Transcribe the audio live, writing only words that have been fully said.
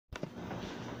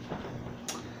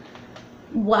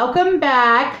Welcome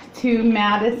back to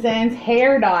Madison's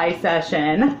hair dye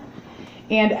session,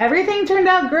 and everything turned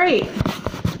out great.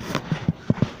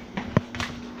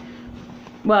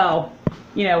 Well,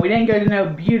 you know, we didn't go to no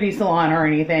beauty salon or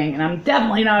anything, and I'm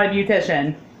definitely not a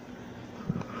beautician.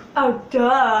 Oh,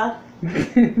 duh.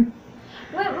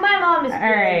 My mom is.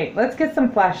 Alright, let's get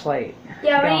some flashlight.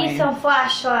 Yeah, going. we need some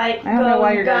flashlight. I don't know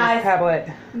why you're guys. tablet.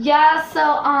 Yeah,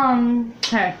 so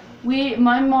Okay.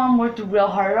 my mom worked real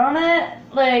hard on it.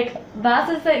 Like that's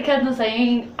the thing, kept on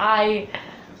saying I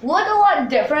look a lot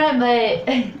different, but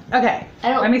Okay. I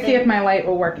don't Let me see think- if my light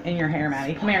will work in your hair,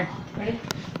 Maddie. Come here. Ready?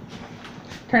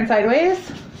 Turn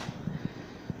sideways.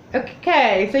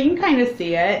 Okay, so you can kind of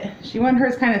see it. She wanted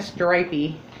hers kind of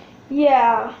stripy.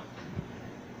 Yeah.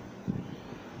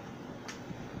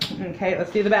 Okay,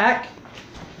 let's do the back.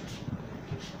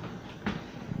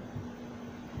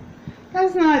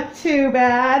 That's not too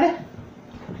bad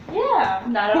Yeah,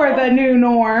 not for at all. the new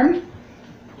norm.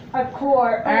 Of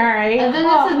course. All right. And then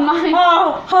this is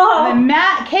mine. Then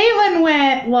Caitlin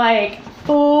went like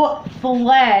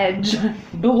full-fledged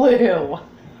blue.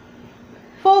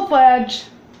 Full-fledged.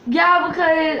 Yeah,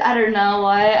 because I don't know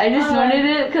why. I just wanted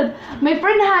it because my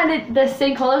friend had it the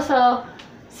same color, so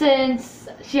since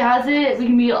she has it, we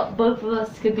can be both of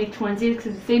us could be twinsies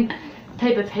because the same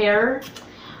type of hair,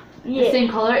 the same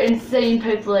color, and same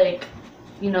type of like,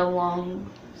 you know, long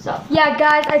stuff. Yeah,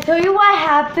 guys, I tell you what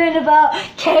happened about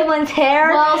Caitlin's hair.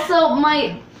 Well, so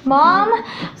my Mom,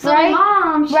 so right? my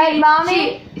mom, she, Right,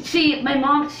 Mommy? my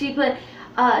mom, she put,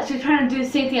 she was trying to do the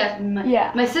same thing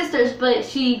as my sisters, but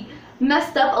she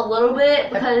messed up a little bit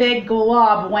A because. big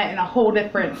glob went in a whole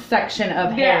different section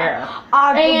of hair.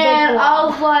 And I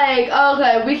was like,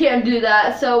 okay, we can't do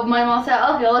that. So my mom said,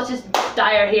 okay, let's just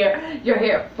dye your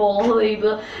hair fully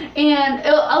blue. And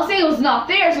I was saying it was not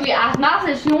fair, so we asked Madison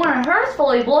if she wanted hers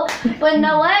fully blue. But you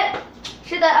know what? She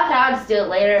said, okay, I'll just do it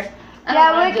later. I don't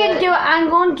Yeah, wanna we can do it. I'm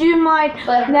going to do my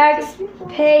But hers next is beautiful.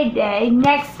 payday.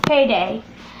 Next payday.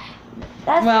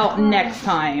 That's Well, next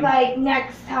time. Like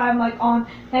next time, like on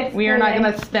next. We are not payday.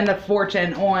 going to spend a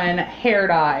fortune on hair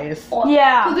dyes.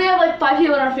 Yeah. Because we have like 5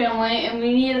 people in our family, and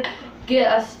we need to get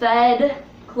us fed,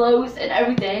 clothes, and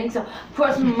everything. So, of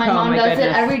course, my Oh, mom my does it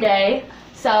goodness. every day.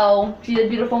 So, she's a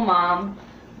beautiful mom.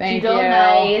 Thank she's real you.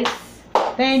 nice.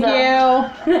 Thank So-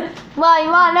 you. Well, you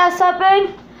want to know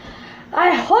something?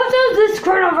 I hope this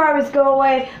coronavirus go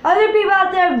away. Other people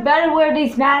out there better wear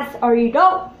these masks, or you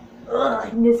don't. Ugh,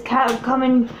 this cat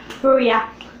coming through ya.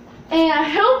 And I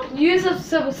hope you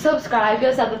subscribe.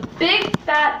 Give us a big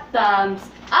fat thumbs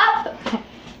up.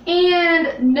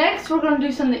 And next, we're going to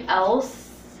do something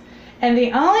else. And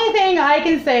the only thing I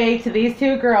can say to these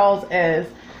two girls is,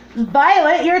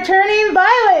 Violet, you're turning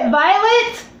violet.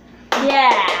 Violet?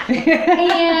 Yeah.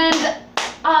 And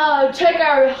check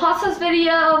our hot sauce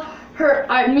video.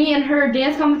 Me and her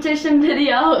dance competition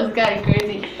video. It was kind of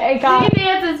crazy. Hey, guys. She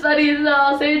dances funny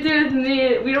though. Same thing with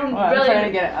me. We don't Well, I'm trying to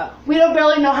really, get it up. we don't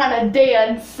really know how to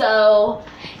dance. So,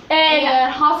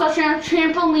 and hot sauce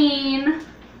trampoline.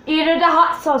 Either the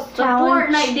hot sauce The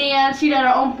challenge. Fortnite dance. She did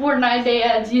her own Fortnite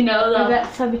dance. You know the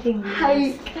That's 17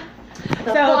 hike. the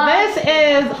So fly.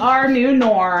 this is our new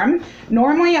norm.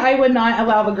 Normally I would not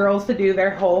allow the girls to do their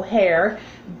whole hair,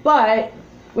 but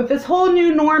with this whole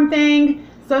new norm thing,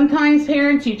 sometimes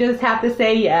parents, you just have to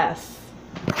say yes.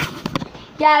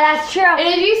 Yeah, that's true. And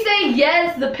if you say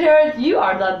yes, the parents, you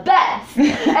are the best.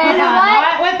 And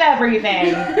Not with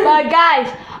everything. But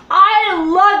guys, I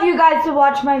love you guys to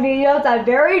watch my videos. I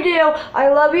very do. I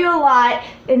love you a lot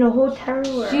in the whole entire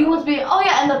world. She wants to be, oh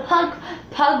yeah, and the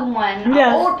pug one,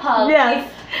 Yes. old pug.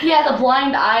 Yes. He has a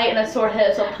blind eye and a sore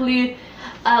hip, so please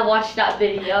watch that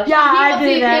video. Yeah, he I wants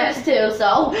did to that. his too,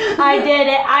 so. I did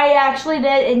it. I actually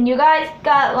did, and you guys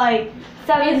got like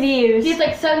 7 views. He's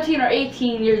like 17 or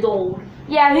 18 years old.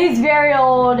 Yeah, he's very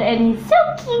old, and he's so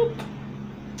cute.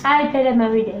 I pet him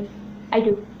every day. I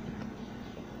do.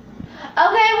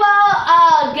 Okay,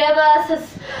 well, give us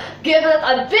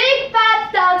a big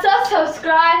fat thumbs up,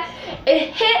 subscribe, and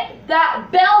hit that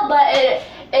bell button,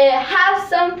 and have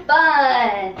some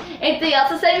fun. Anything else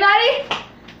to say, Maddie?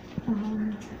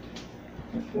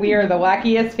 We are the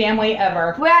wackiest family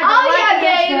ever. We are the Oh, yeah,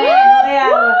 luckiest baby. family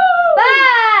ever. Woo!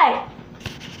 Bye.